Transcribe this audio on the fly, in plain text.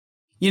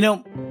You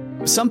know,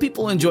 some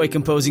people enjoy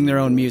composing their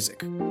own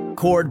music,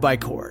 chord by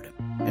chord,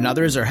 and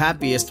others are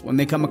happiest when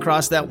they come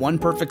across that one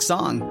perfect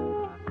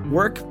song.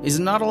 Work is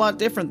not a lot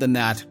different than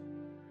that.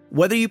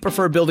 Whether you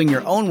prefer building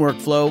your own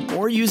workflow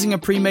or using a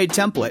pre-made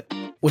template,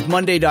 with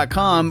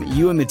Monday.com,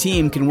 you and the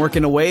team can work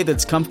in a way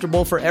that's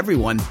comfortable for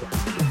everyone.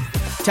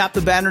 Tap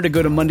the banner to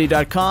go to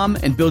Monday.com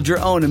and build your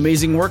own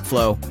amazing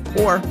workflow,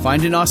 or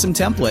find an awesome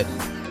template.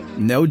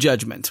 No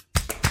judgment.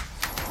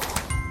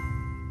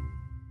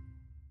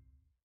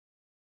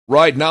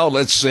 Right now,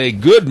 let's say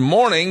good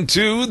morning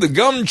to the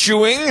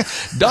gum-chewing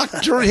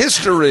Dr.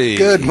 History.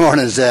 Good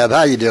morning, Zeb.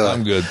 How you doing?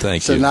 I'm good,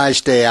 thank you. It's a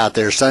nice day out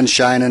there. Sun's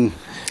shining.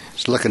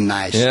 It's looking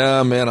nice.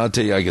 Yeah, man, I'll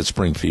tell you, I get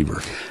spring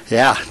fever.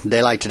 Yeah, a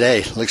day like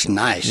today looks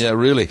nice. Yeah,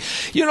 really.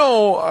 You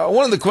know,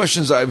 one of the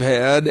questions I've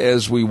had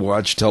as we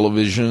watch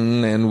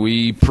television and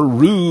we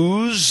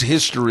peruse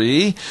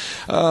history,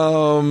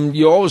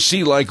 you always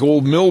see like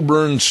old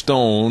Milburn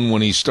Stone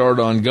when he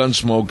started on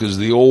Gunsmoke as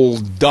the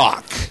old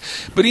doc.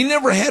 But he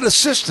never had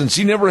assistants.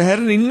 He never had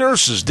any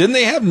nurses. Didn't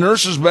they have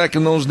nurses back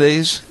in those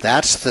days?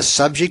 That's the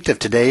subject of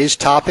today's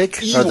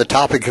topic, or the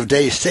topic of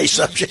today's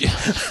subject.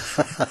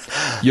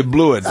 You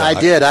blew it, Doc.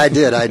 I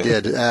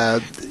did.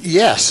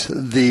 Yes,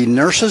 the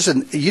nurses,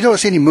 and you don't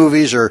see any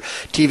movies or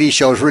TV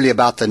shows really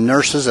about the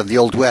nurses of the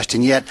Old West,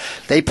 and yet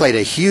they played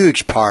a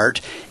huge part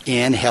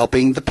in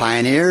helping the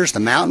pioneers, the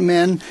mountain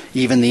men,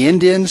 even the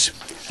Indians,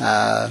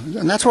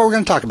 and that's what we're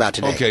going to talk about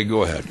today. Okay,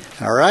 go ahead.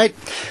 All right.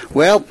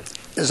 Well,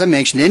 as I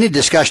mentioned, any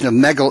discussion of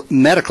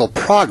medical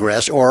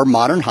progress or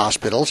modern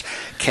hospitals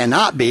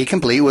cannot be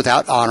complete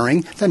without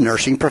honoring the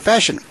nursing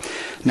profession.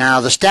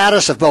 Now, the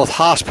status of both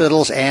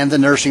hospitals and the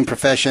nursing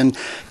profession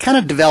kind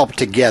of developed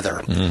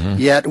together. Mm-hmm.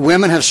 Yet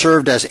women have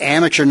served as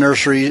amateur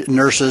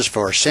nurses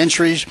for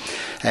centuries.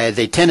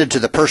 They tended to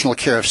the personal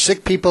care of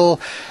sick people,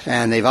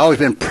 and they've always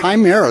been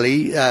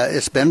primarily,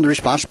 it's been the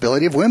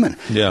responsibility of women.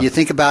 Yeah. You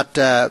think about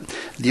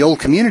the old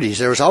communities.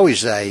 There was always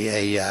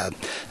somebody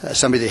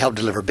that helped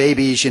deliver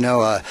babies, you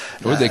know. What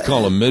do they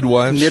call them,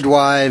 midwives?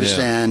 Midwives,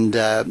 yeah. And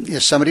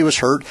if somebody was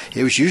hurt,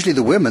 it was usually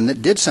the women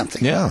that did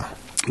something. Yeah.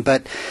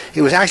 But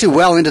it was actually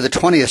well into the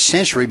 20th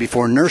century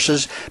before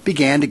nurses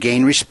began to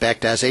gain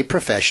respect as a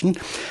profession.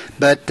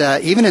 But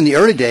even in the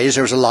early days,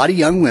 there was a lot of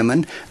young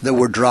women that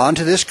were drawn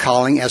to this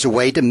calling as a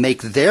way to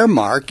make their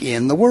mark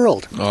in the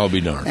world. I'll be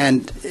darned.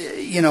 And,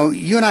 you know,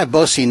 you and I have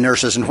both seen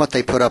nurses and what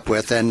they put up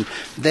with, and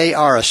they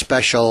are a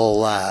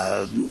special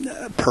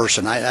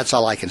person. That's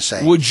all I can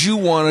say. Would you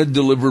want to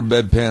deliver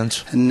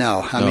bedpans?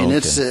 No. I mean, okay.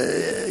 It's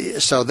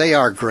so they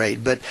are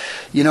great. But,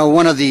 you know,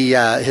 one of the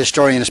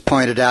historians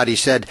pointed out, he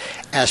said,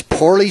 as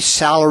poorly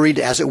salaried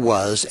as it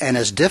was and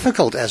as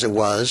difficult as it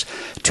was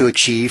to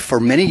achieve for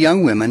many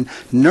young women,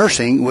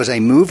 nursing was a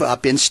move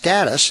up in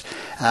status.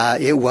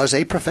 It was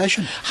a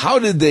profession. How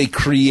did they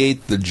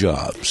create the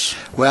jobs?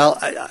 Well,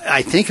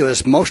 I think it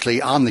was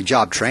mostly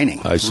on-the-job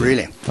training. I see.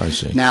 Really. I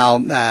see. Now,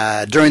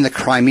 during the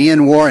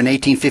Crimean War in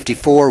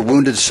 1854,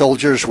 wounded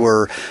soldiers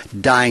were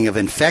dying of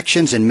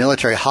infections in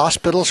military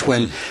hospitals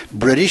when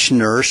British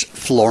nurse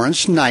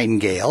Florence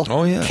Nightingale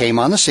came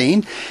on the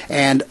scene.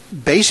 And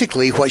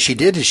basically what she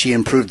did is she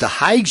improved the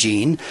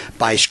hygiene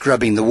by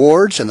scrubbing the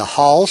wards and the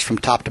halls from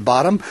top to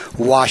bottom,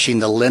 washing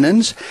the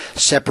linens,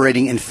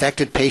 separating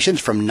infected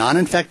patients from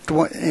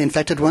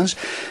non-infected ones,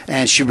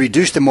 and she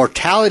reduced the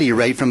mortality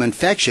rate from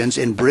infections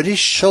in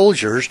British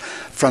soldiers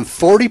from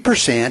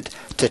 40%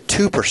 to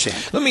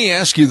 2%. Let me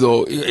ask you,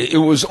 though, it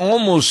was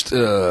almost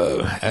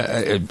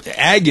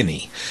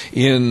agony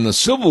in the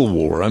Civil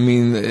War. I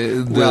mean,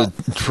 the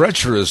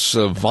treacherous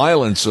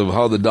violence of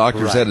how the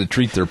doctors had to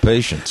treat their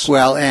patients.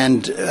 Well,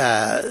 and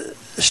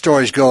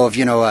stories go of,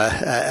 you know,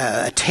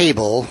 a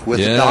table with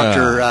the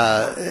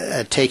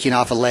doctor taking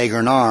off a leg or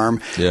an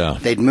arm. Yeah.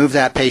 They'd move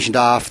that patient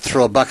off,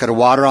 throw a bucket of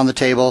water on the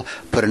table,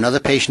 put another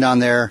patient on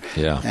there.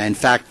 Yeah. In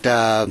fact,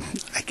 I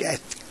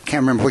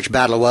can't remember which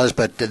battle it was,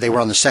 but they were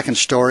on the second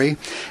story,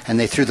 and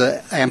they threw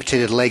the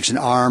amputated legs and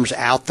arms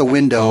out the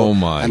window. Oh,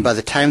 my And by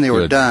the time they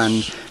were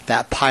goodness. done,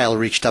 that pile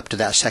reached up to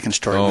that second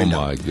story window.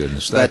 Oh, my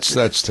goodness.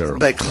 That's terrible.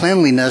 But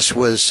cleanliness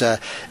was...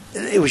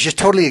 it was just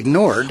totally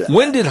ignored.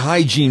 When did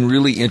hygiene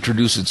really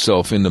introduce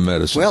itself into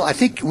medicine? Well, I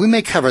think we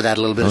may cover that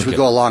a little bit as we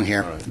go along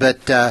here. Right.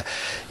 But,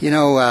 you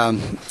know,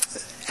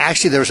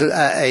 actually there was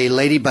a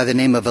lady by the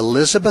name of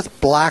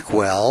Elizabeth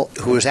Blackwell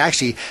who was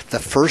actually the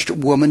first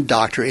woman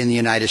doctor in the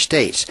United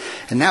States.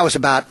 And that was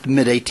about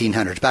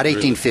mid-1800s, about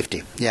 1850.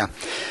 Really? Yeah.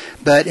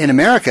 But in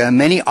America,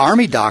 many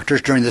Army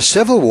doctors during the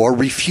Civil War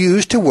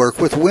refused to work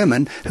with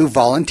women who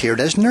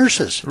volunteered as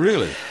nurses.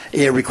 Really?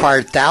 It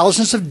required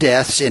thousands of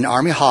deaths in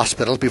Army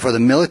hospitals before the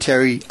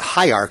military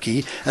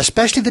hierarchy,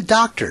 especially the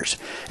doctors,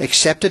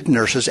 accepted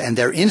nurses and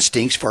their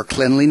instincts for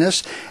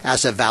cleanliness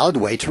as a valid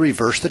way to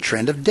reverse the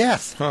trend of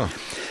death. Huh.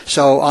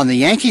 So on the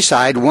Yankee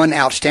side, one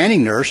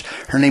outstanding nurse,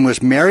 her name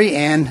was Mary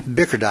Ann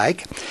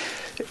Bickerdike.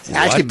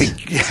 Actually,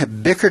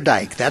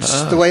 Bickerdike.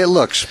 That's the way it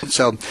looks.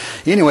 So,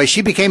 anyway,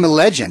 she became a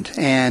legend,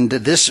 and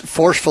this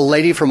forceful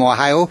lady from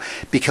Ohio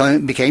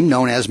became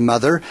known as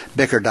Mother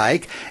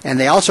Bickerdike, and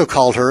they also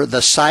called her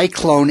the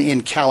Cyclone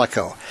in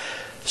Calico.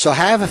 So I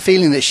have a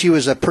feeling that she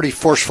was a pretty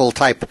forceful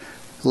type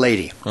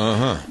lady.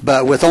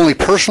 But with only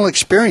personal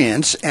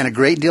experience and a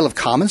great deal of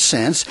common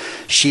sense,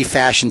 she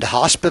fashioned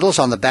hospitals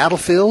on the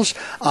battlefields,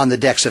 on the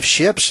decks of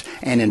ships,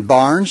 and in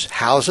barns,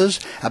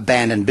 houses,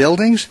 abandoned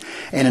buildings.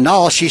 And in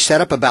all, she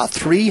set up about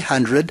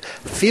 300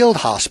 field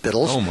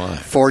hospitals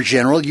for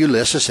General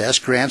Ulysses S.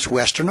 Grant's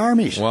Western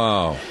armies.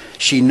 Wow.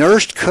 She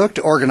nursed, cooked,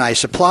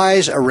 organized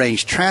supplies,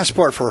 arranged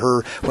transport for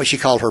her, what she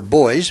called her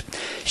boys.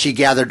 She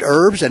gathered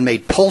herbs and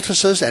made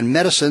poultices and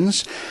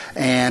medicines.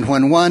 And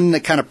when one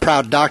kind of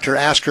proud doctor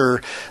asked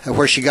her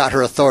where she got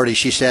her authority,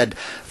 she said,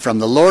 "From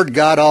the Lord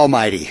God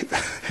Almighty."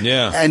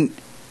 Yeah. And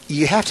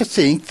you have to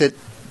think that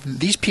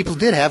these people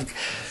did have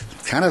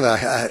kind of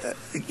a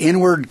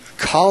inward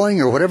calling,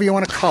 or whatever you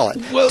want to call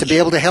it, to be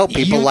able to help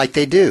people like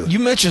they do. You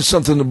mentioned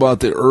something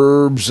about the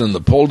herbs and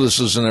the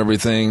poultices and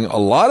everything. A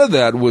lot of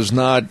that was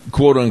not,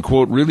 quote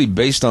unquote, really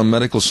based on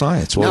medical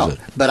science, was it?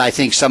 But I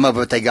think some of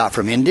it they got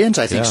from Indians.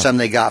 I think some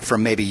they got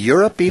from maybe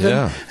Europe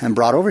even, and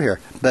brought over here.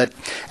 But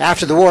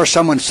after the war,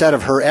 someone said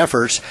of her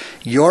efforts,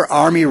 "Your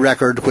Army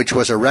record, which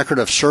was a record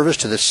of service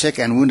to the sick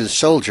and wounded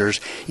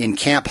soldiers in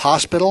camp,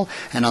 hospital,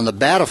 and on the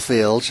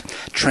battlefields,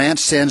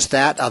 transcends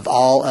that of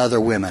all other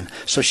women."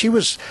 So she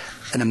was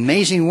an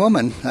amazing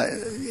woman.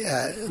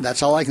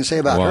 That's all I can say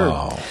about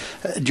her.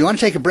 Do you want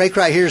to take a break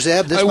right here,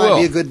 Zeb? This might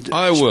be a good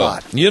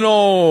spot. You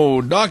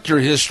know, Dr.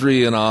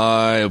 History and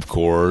I, of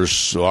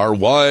course, our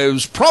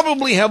wives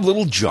probably have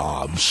little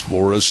jobs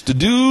for us to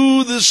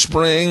do this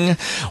spring.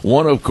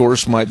 One, of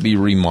course, might be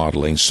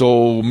remodeling.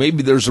 So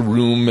maybe there's a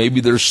room,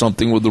 maybe there's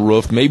something with the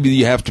roof, maybe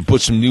you have to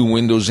put some new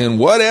windows in,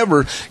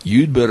 whatever.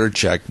 You'd better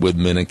check with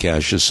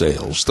Mini-Cassia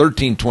Sales.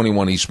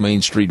 1321 East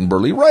Main Street in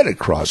Burley, right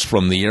across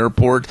from the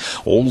airport.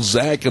 Old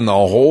Zach and the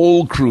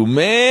whole crew,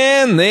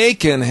 man, they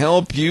can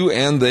help you,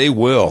 and they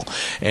will.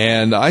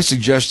 And I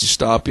suggest you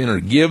stop in or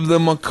give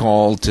them a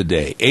call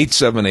today.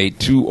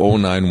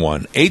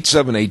 878-2091.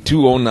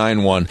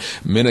 878-2091,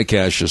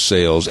 Mini-Cassia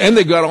Sales. And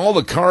they've got all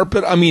the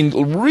carpet. I mean,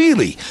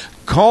 really,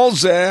 call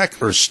Zach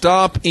or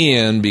stop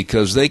in,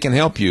 because they can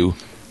help you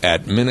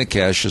at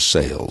Mini-Cassia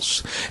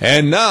Sales.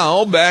 And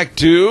now, back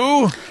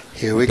to...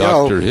 Here we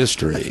go. Dr.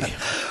 History.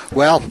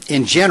 Well,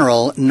 in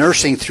general,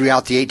 nursing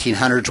throughout the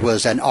 1800s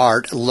was an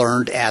art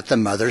learned at the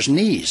mother's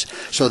knees.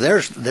 So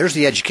there's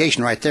the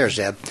education right there,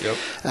 Zeb. Yep.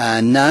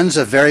 Nuns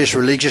of various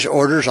religious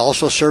orders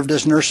also served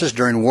as nurses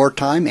during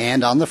wartime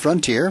and on the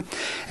frontier.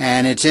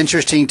 And it's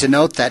interesting to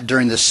note that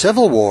during the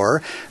Civil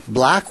War,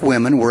 black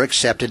women were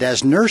accepted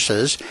as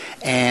nurses,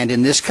 and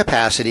in this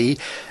capacity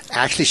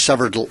actually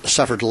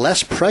suffered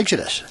less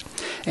prejudice.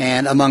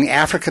 And among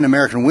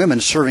African-American women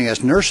serving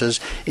as nurses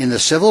in the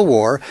Civil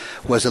War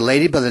was a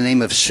lady by the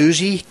name of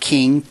Susie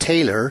King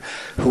Taylor,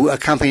 who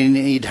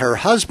accompanied her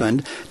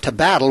husband to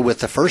battle with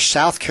the 1st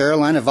South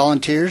Carolina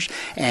Volunteers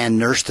and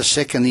nursed the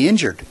sick and the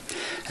injured.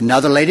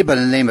 Another lady by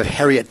the name of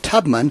Harriet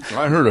Tubman.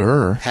 I heard of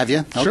her. Have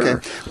you? Sure.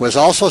 Okay. Was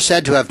also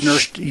said to have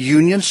nursed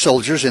Union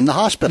soldiers in the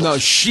hospitals. Now,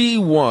 she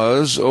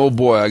was, oh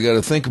boy, I got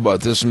to think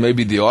about this, and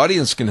maybe the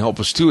audience can help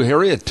us too.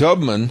 Harriet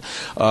Tubman,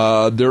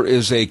 there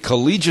is a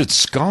collegiate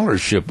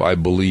scholarship, I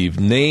believe,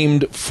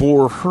 named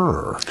for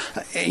her.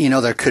 You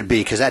know, there could be,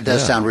 because that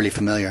does sound really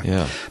familiar.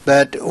 Yeah.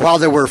 But while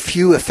there were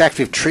few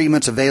effective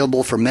treatments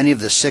available for many of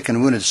the sick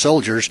and wounded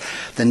soldiers,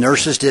 the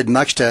nurses did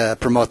much to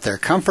promote their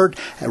comfort,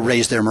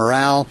 raise their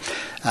morale.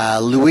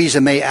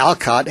 Louisa May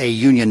Alcott, a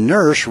Union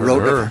nurse,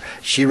 wrote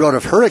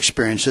of her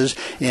experiences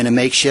in a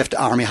makeshift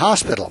Army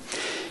hospital.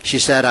 She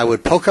said, "I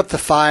would poke up the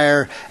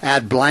fire,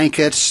 add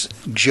blankets,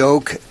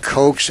 joke,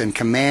 coax, and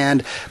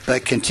command,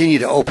 but continue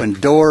to open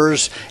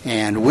doors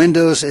and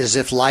windows as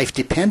if life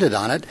depended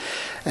on it."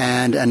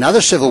 And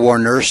another Civil War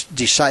nurse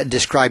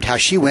described how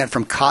she went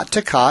from cot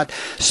to cot,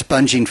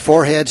 sponging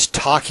foreheads,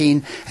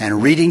 talking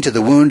and reading to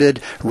the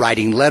wounded,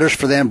 writing letters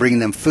for them, bringing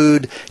them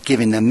food,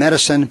 giving them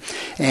medicine.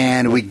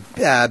 And we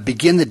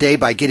begin the day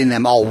by getting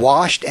them all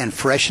washed and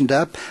freshened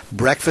up,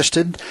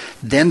 breakfasted.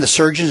 Then the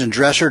surgeons and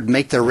dressers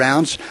make their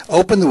rounds,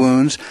 open the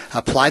wounds,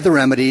 apply the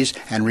remedies,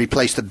 and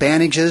replace the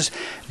bandages.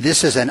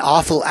 "This is an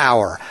awful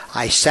hour.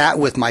 I sat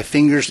with my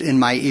fingers in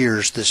my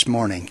ears this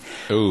morning."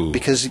 Ooh.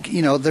 Because,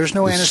 you know, there's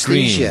no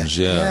anesthesia.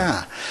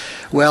 Yeah.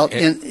 Well,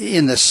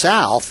 in the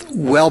South,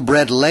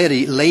 well-bred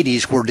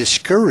ladies were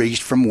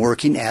discouraged from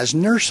working as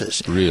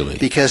nurses. Really?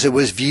 Because it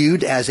was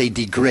viewed as a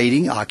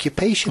degrading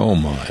occupation. Oh,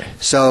 my.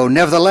 So,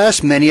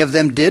 nevertheless, many of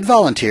them did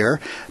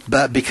volunteer,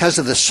 but because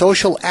of the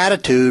social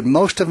attitude,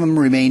 most of them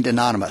remained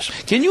anonymous.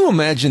 Can you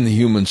imagine the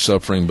human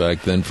suffering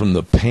back then from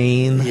the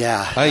pain?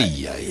 Yeah.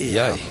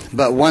 Ay.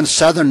 But one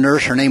Southern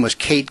nurse, her name was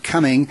Kate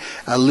Cumming,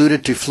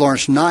 alluded to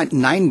Florence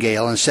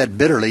Nightingale and said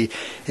bitterly,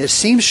 "It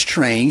seems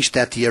strange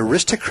that the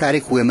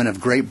aristocratic women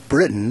of Great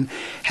Britain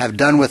have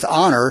done with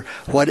honor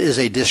what is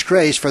a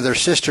disgrace for their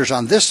sisters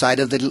on this side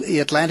of the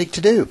Atlantic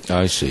to do."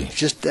 I see.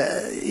 Just,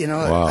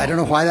 Wow. I don't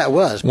know why that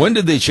was. When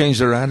did they change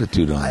their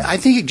attitude on it? I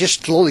think it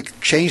just slowly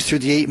changed through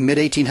the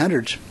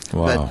mid-1800s.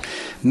 Wow. But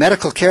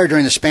medical care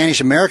during the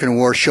Spanish-American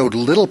War showed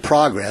little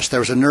progress. There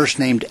was a nurse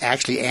named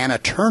actually Anna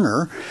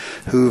Turner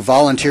who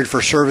volunteered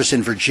for service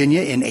in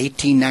Virginia in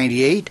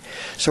 1898.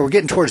 So we're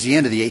getting towards the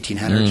end of the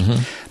 1800s.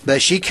 Mm-hmm.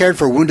 But she cared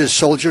for wounded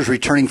soldiers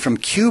returning from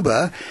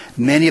Cuba.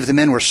 Many of the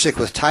men were sick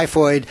with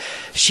typhoid.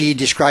 She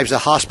describes the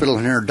hospital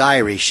in her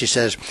diary. She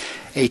says,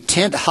 a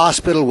tent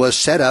hospital was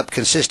set up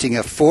consisting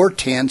of 4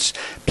 tents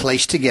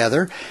placed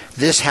together.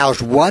 This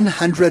housed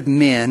 100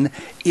 men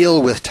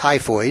ill with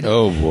typhoid.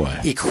 Oh, boy.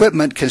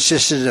 Equipment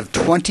consisted of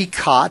 20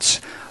 cots,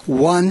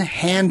 1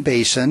 hand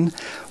basin,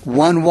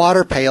 1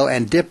 water pail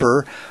and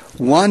dipper,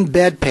 1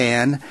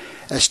 bedpan,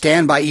 a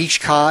stand by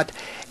each cot,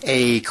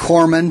 a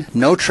corpsman,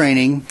 no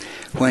training.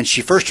 When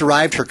she first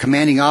arrived, her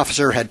commanding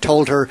officer had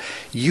told her,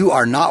 "You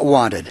are not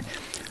wanted."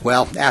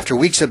 Well, after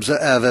weeks of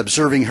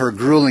observing her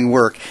grueling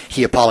work,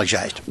 he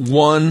apologized.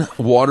 1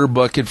 water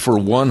bucket for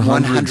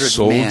 100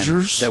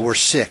 soldiers? Men that were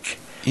sick.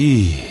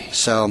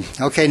 So,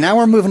 okay, now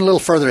we're moving a little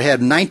further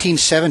ahead.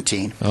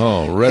 1917.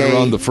 Oh, right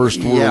around the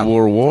First World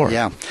War.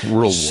 Yeah. World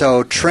War.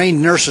 So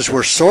trained nurses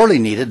were sorely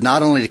needed,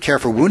 not only to care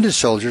for wounded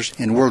soldiers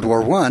in World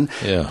War I,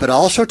 but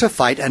also to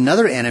fight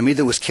another enemy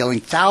that was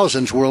killing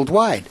thousands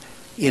worldwide,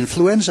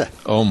 influenza.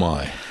 Oh,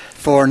 my.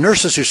 For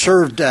nurses who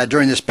served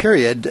during this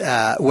period,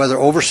 whether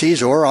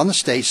overseas or on the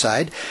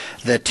stateside,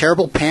 the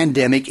terrible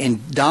pandemic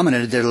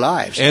dominated their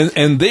lives.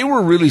 And they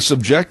were really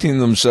subjecting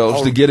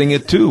themselves to getting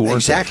it too, weren't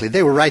exactly.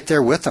 They were right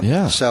there with them.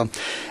 Yeah. So,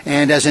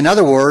 and as in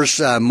other wars,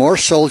 more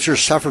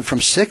soldiers suffered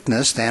from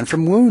sickness than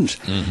from wounds.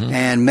 Mm-hmm.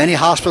 And many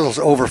hospitals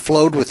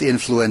overflowed with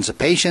influenza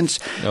patients.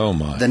 Oh,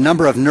 my. The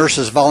number of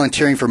nurses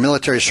volunteering for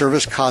military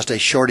service caused a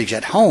shortage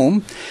at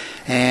home.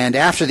 And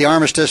after the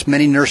armistice,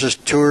 many nurses'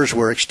 tours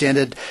were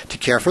extended to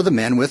care for the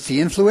men with the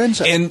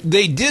influenza. And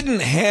they didn't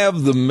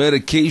have the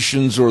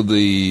medications or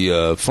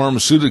the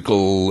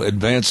pharmaceutical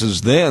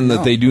advances then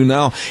that they do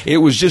now. It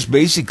was just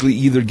basically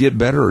either get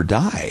better or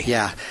die.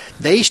 Yeah.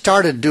 They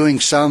started doing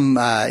some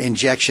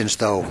injections,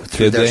 though,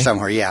 through there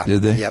somewhere. Yeah.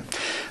 Did they? Yep.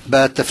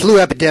 But the flu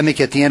epidemic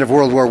at the end of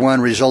World War I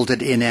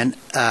resulted in an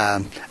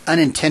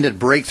unintended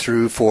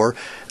breakthrough for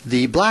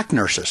the black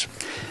nurses.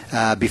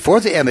 Before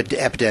the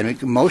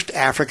epidemic, most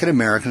African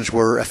Americans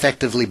were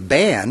effectively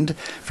banned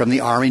from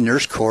the Army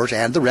Nurse Corps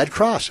and the Red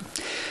Cross.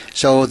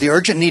 So the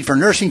urgent need for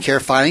nursing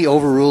care finally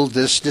overruled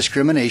this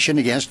discrimination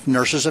against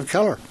nurses of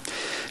color.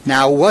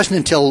 Now, it wasn't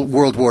until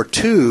World War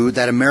II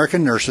that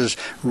American nurses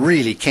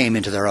really came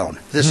into their own.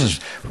 This is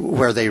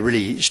where they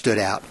really stood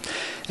out.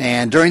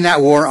 And during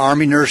that war,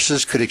 Army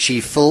nurses could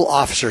achieve full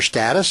officer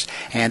status,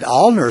 and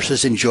all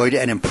nurses enjoyed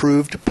an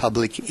improved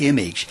public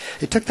image.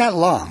 It took that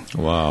long.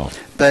 Wow.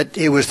 But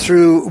it was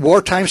through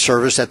wartime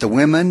service that the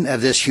women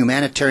of this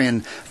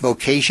humanitarian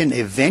vocation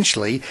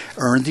eventually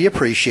earned the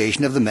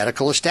appreciation of the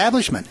medical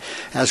establishment,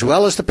 as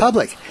well as the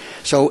public.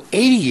 So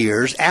 80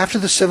 years after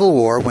the Civil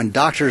War, when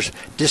doctors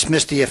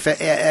dismissed the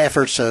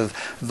efforts of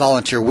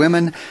volunteer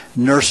women,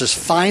 nurses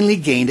finally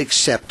gained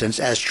acceptance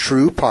as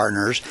true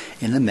partners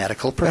in the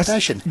medical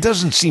profession. That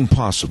doesn't seem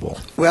possible.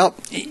 Well,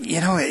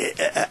 you know,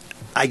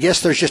 I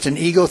guess there's just an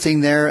ego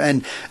thing there,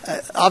 and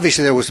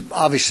obviously there was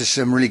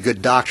some really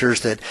good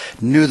doctors that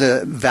knew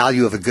the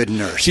value of a good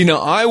nurse. See, now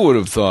I would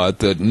have thought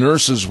that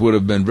nurses would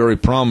have been very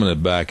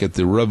prominent back at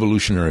the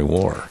Revolutionary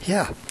War.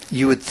 Yeah.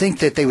 You would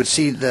think that they would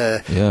see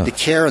the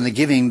care and the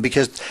giving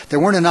because there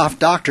weren't enough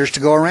doctors to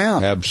go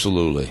around.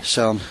 Absolutely.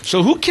 So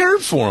who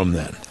cared for them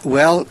then?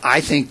 Well,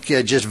 I think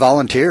just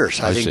volunteers.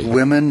 I think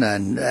women,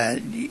 and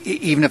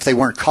even if they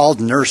weren't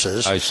called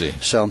nurses. I see.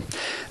 So,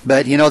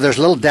 but you know, there's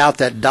little doubt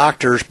that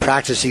doctors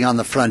practicing on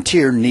the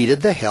frontier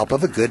needed the help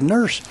of a good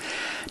nurse.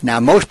 Now,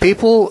 most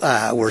people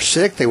were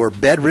sick. They were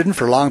bedridden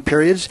for long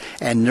periods,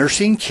 and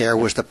nursing care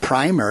was the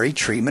primary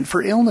treatment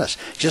for illness.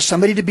 Just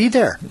somebody to be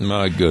there.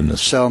 My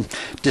goodness. So,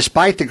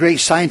 despite the great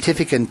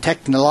scientific and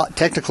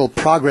technical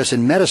progress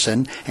in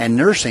medicine and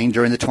nursing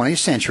during the 20th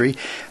century,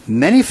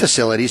 many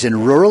facilities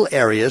in rural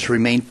areas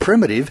remained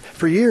primitive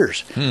for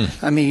years.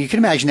 I mean, you can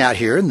imagine out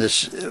here in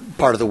this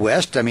part of the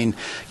West, I mean,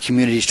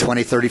 communities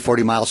 20, 30,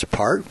 40 miles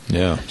apart.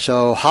 Yeah.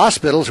 So,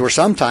 hospitals were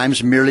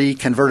sometimes merely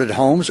converted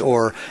homes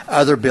or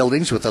other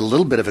buildings with a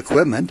little bit of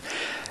equipment.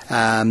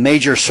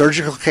 Major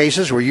surgical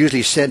cases were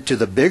usually sent to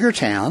the bigger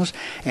towns,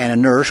 and a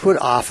nurse would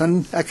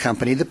often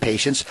accompany the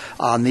patients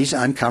on these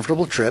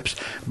uncomfortable trips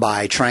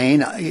by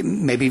train,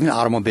 maybe even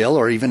automobile,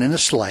 or even in a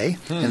sleigh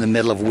in the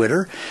middle of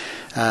winter.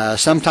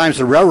 Sometimes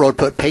the railroad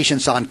put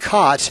patients on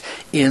cots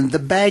in the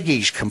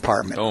baggage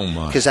compartment. Oh,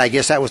 my. Because I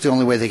guess that was the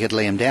only way they could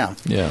lay them down.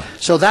 Yeah.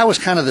 So that was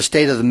kind of the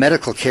state of the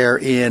medical care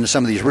in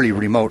some of these really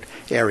remote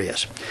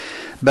areas.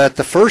 But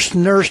the first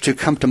nurse to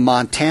come to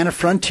Montana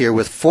frontier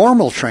with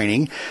formal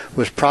training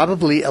was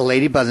probably a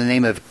lady by the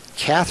name of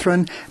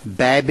Catherine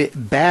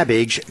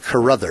Babbage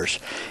Carruthers,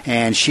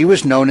 and she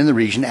was known in the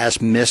region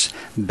as Miss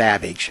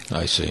Babbage.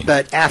 I see.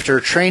 But after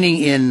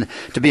training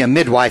to be a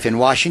midwife in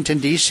Washington,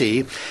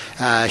 D.C.,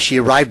 she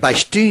arrived by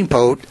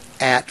steamboat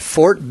at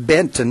Fort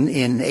Benton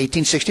in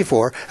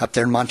 1864, up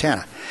there in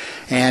Montana.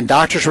 And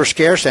doctors were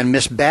scarce, and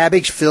Miss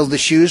Babbage filled the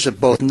shoes of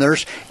both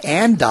nurse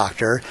and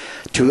doctor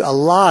to a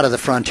lot of the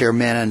frontier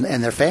men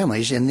and their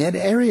families in that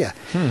area.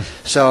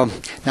 So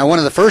now one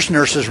of the first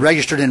nurses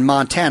registered in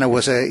Montana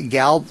was a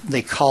gal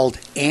they called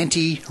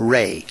Auntie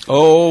Ray.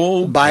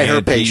 Oh, by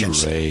her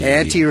patients.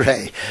 Auntie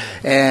Ray.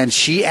 And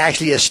she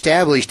actually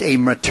established a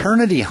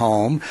maternity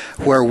home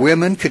where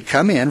women could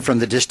come in from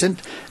the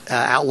distant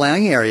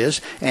outlying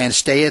areas and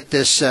stay at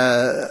this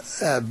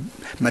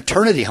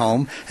maternity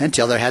home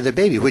until they had their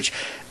baby, which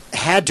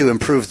had to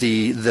improve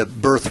the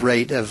birth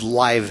rate of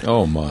live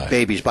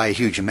babies by a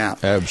huge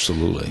amount.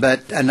 Absolutely.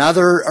 But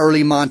another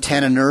early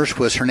Montana nurse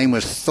her name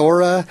was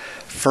Thora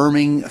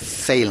Firming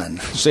Phelan.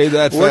 Say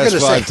that fast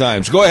 5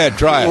 times. Go ahead,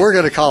 try it. We're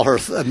going to call her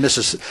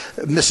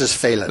Mrs.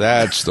 Phelan.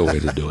 That's the way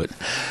to do it.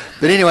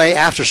 But anyway,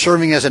 after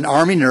serving as an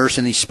Army nurse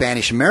in the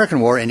Spanish-American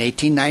War in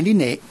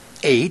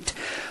 1898,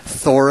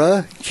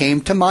 Thora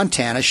came to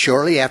Montana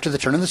shortly after the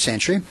turn of the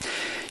century.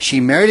 She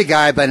married a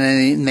guy by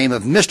the name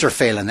of Mr.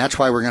 Phelan. That's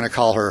why we're going to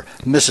call her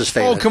Mrs.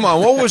 Phelan. Oh, come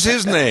on. What was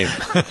his name?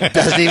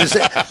 Doesn't even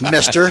say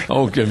Mr.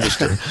 Okay,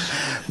 Mr.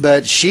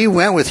 But she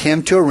went with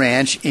him to a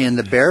ranch in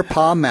the Bear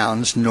Paw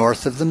Mountains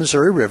north of the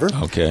Missouri River.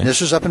 Okay. And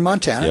this was up in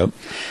Montana. Yep.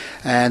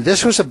 And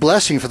this was a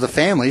blessing for the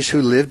families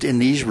who lived in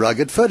these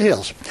rugged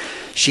foothills.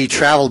 She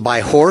traveled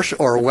by horse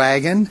or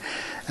wagon.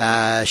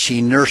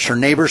 She nursed her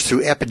neighbors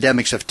through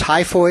epidemics of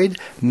typhoid,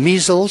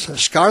 measles,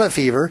 scarlet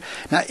fever.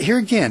 Now, here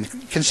again,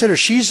 consider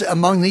she's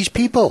among these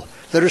people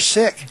that are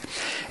sick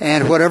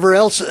and whatever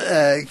else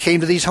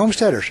came to these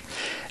homesteaders.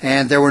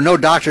 And there were no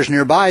doctors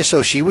nearby,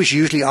 so she was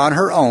usually on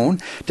her own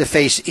to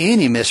face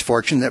any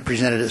misfortune that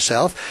presented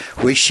itself,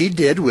 which she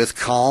did with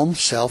calm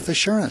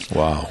self-assurance.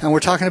 Wow. And we're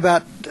talking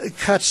about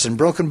cuts and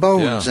broken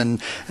bones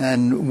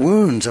and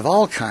wounds of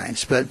all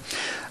kinds. But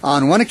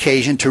on one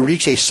occasion, to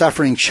reach a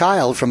suffering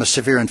child from a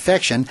severe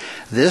infection,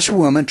 this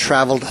woman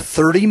traveled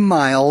 30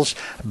 miles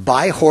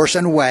by horse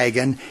and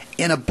wagon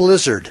in a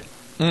blizzard.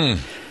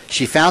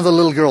 She found the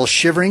little girl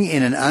shivering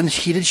in an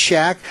unheated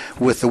shack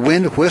with the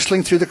wind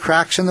whistling through the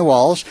cracks in the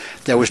walls.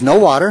 There was no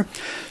water,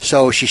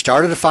 so she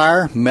started a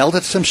fire,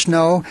 melted some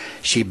snow.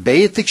 She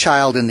bathed the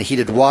child in the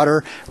heated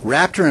water,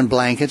 wrapped her in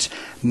blankets,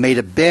 made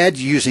a bed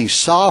using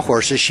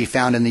sawhorses she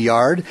found in the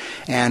yard,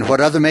 and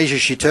what other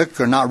measures she took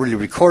are not really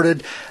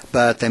recorded,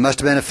 but they must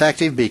have been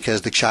effective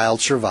because the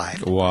child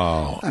survived.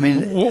 Wow. I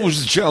mean, what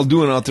was the child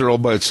doing out there all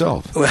by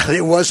itself? Well,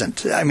 it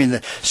wasn't. I mean,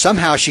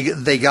 somehow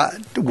they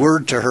got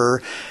word to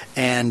her,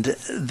 and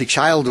the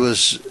child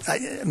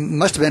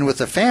must have been with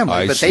the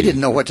family, but they didn't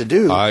know what to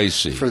do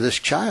for this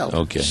child.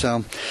 Okay.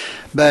 So,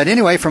 but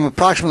anyway, from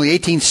approximately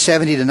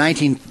 1870 to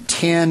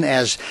 1910,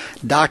 as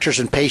doctors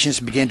and patients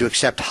began to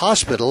accept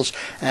hospitals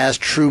as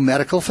true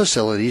medical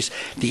facilities,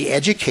 the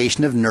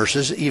education of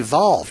nurses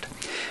evolved.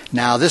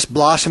 Now, this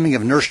blossoming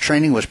of nurse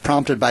training was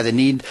prompted by the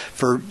need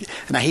for,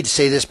 and I hate to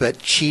say this, but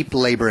cheap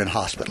labor in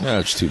hospitals.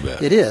 That's too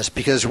bad. It is,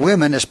 because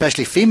women,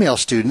 especially female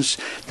students,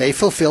 they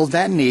fulfilled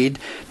that need.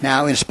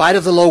 Now, in spite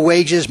of the low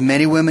wages,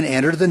 many women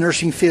entered the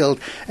nursing field.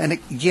 And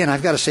again,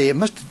 I've got to say,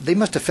 they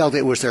must have felt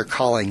it was their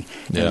calling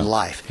in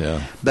life.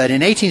 Yeah. But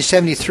in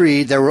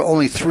 1873, there were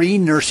only 3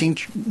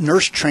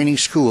 nurse training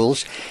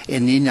schools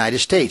in the United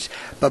States.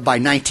 But by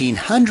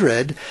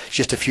 1900,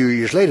 just a few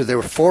years later, there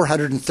were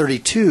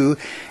 432,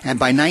 and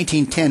by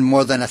 1910,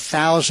 more than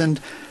 1,000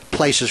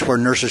 places where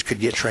nurses could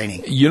get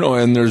training. You know,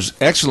 and there's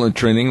excellent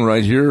training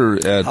right here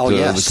at the College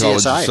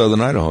CSI. of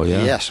Southern Idaho.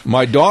 Yeah. Yes.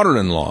 My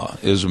daughter-in-law,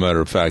 as a matter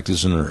of fact,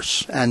 is a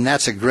nurse. And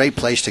that's a great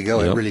place to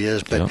go. It really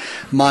is. But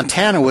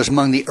Montana was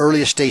among the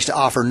earliest states to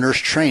offer nurse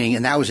training,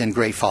 and that was in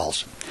Great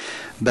Falls.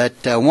 But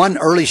one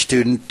early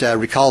student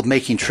recalled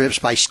making trips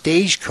by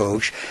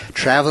stagecoach,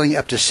 traveling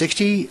up to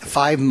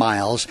 65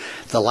 miles,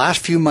 the last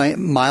few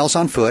miles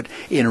on foot,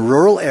 in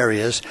rural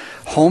areas.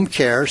 Home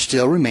care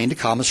still remained a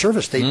common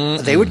service.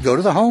 They would go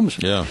to the homes.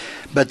 Yeah.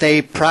 But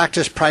they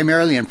practiced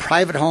primarily in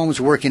private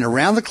homes, working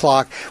around the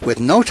clock with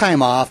no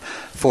time off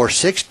for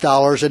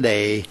 $6 a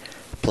day.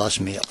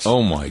 Plus meals.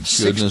 Oh, my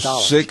goodness.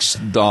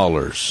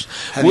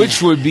 $6.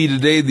 Which would be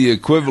today the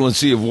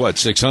equivalency of what,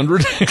 600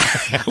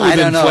 with I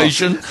don't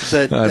inflation? Know.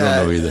 But, I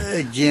don't know either.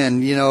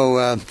 Again,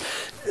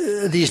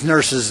 these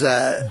nurses,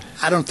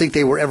 I don't think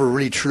they were ever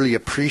really truly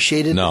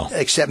appreciated,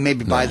 except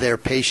maybe by their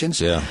patients.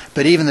 Yeah.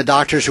 But even the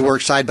doctors who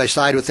work side by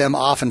side with them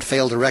often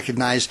fail to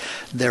recognize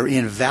their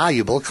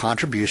invaluable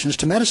contributions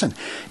to medicine.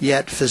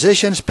 Yet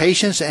physicians,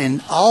 patients,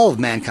 and all of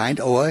mankind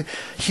owe a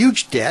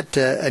huge debt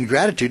and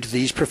gratitude to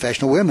these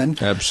professional women.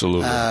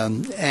 Absolutely.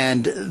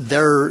 And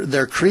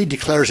their creed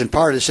declares in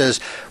part, it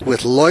says,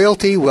 "With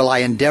loyalty will I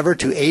endeavor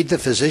to aid the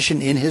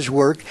physician in his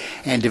work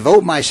and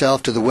devote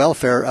myself to the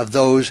welfare of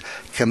those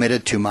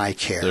committed to my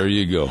care." There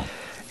you go.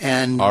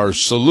 And our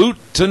salute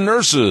to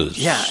nurses.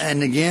 Yeah,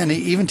 and again,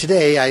 even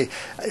today,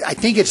 I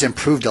think it's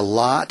improved a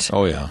lot.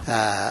 Oh,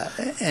 yeah.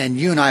 And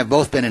you and I have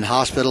both been in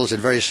hospitals in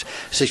various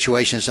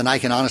situations, and I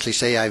can honestly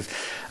say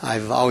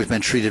I've always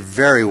been treated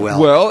very well.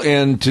 Well,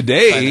 and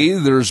today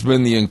there's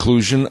been the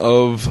inclusion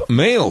of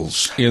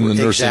males in the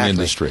nursing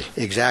industry.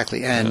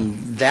 Exactly,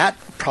 and that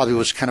probably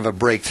was kind of a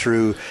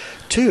breakthrough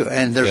too.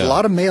 And there's a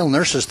lot of male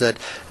nurses that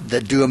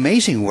do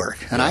amazing work,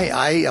 and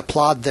I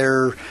applaud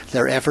their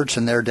efforts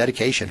and their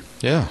dedication.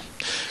 Yeah.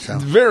 So.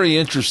 Very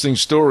interesting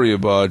story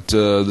about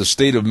the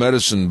state of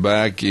medicine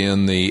back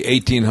in the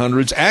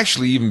 1800s,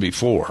 actually even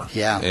before.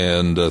 Yeah.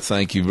 And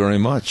thank you very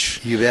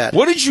much. You bet.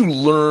 What did you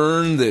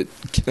learn that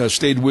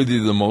stayed with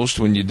you the most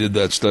when you did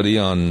that study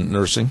on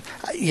nursing?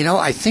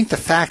 I think the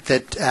fact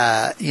that,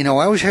 I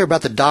always hear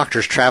about the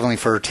doctors traveling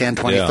for 10,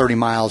 20, 30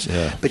 miles,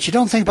 but you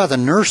don't think about the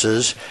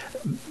nurses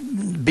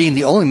being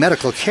the only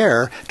medical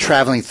care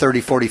traveling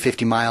 30, 40,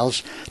 50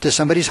 miles to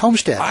somebody's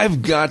homestead.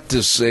 I've got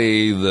to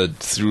say that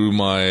through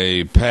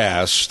my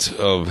past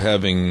of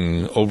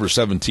having over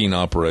 17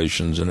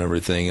 operations and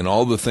everything and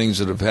all the things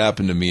that have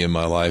happened to me in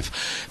my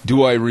life,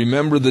 do I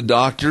remember the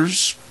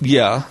doctors?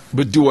 Yeah.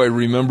 But do I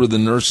remember the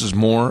nurses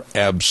more?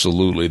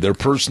 Absolutely. Their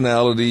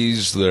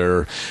personalities,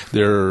 their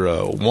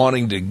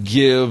wanting to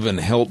give and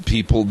help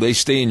people, they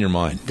stay in your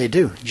mind. They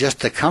do.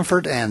 Just the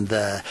comfort and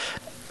the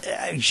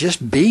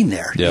just being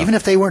there, even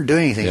if they weren't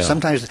doing anything. Yeah.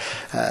 Sometimes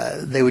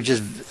they would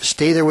just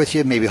stay there with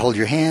you, maybe hold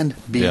your hand,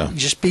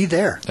 just be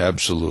there.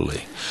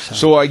 Absolutely.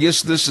 So I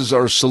guess this is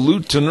our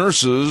salute to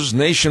nurses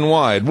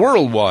nationwide,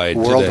 worldwide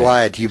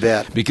today. You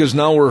bet. Because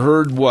now we're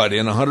heard,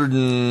 in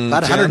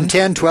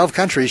 110, 12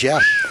 countries,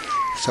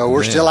 So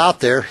we're still out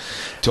there.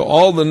 To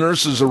all the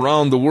nurses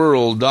around the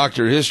world,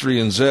 Dr. History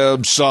and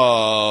Zeb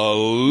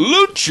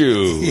salute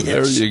you. Yes.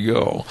 There you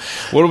go.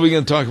 What are we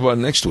going to talk about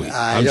next week?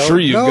 I'm sure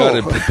you've got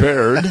it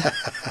prepared.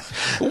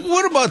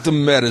 What about the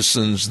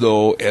medicines,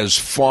 though, as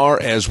far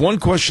as one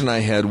question I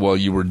had while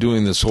you were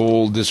doing this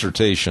whole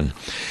dissertation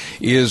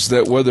is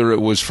that whether it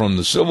was from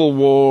the Civil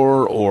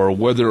War or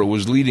whether it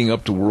was leading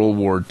up to World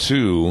War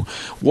II,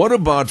 what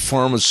about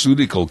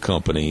pharmaceutical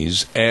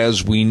companies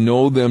as we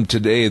know them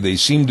today? They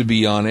seem to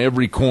be on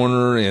every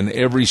corner in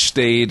every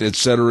state,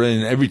 etc.,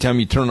 and every time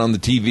you turn on the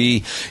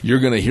TV, you're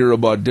going to hear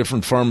about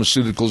different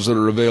pharmaceuticals that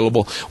are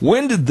available.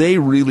 When did they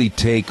really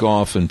take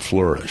off and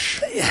flourish?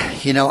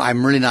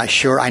 I'm really not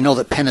sure. I know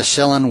that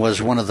penicillin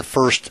was one of the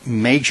first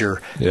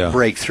major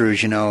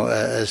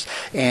breakthroughs,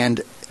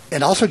 and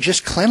also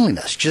just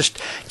cleanliness,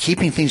 just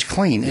keeping things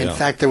clean. In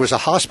fact, there was a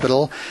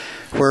hospital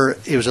where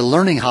it was a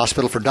learning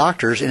hospital for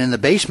doctors, and in the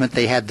basement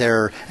they had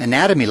their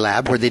anatomy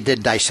lab where they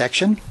did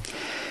dissection.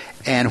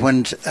 And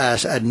when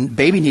a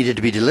baby needed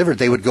to be delivered,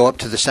 they would go up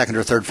to the second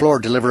or third floor,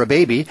 deliver a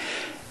baby,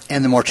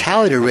 and the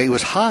mortality rate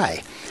was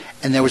high.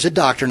 And there was a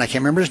doctor, and I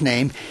can't remember his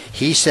name.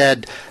 He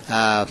said,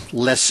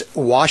 let's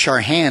wash our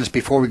hands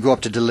before we go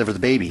up to deliver the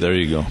baby. There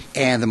you go.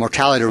 And the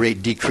mortality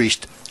rate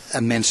decreased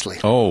immensely.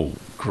 Oh,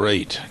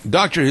 great.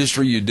 Dr.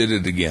 History, you did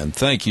it again.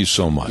 Thank you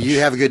so much. You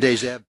have a good day,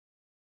 Zeb.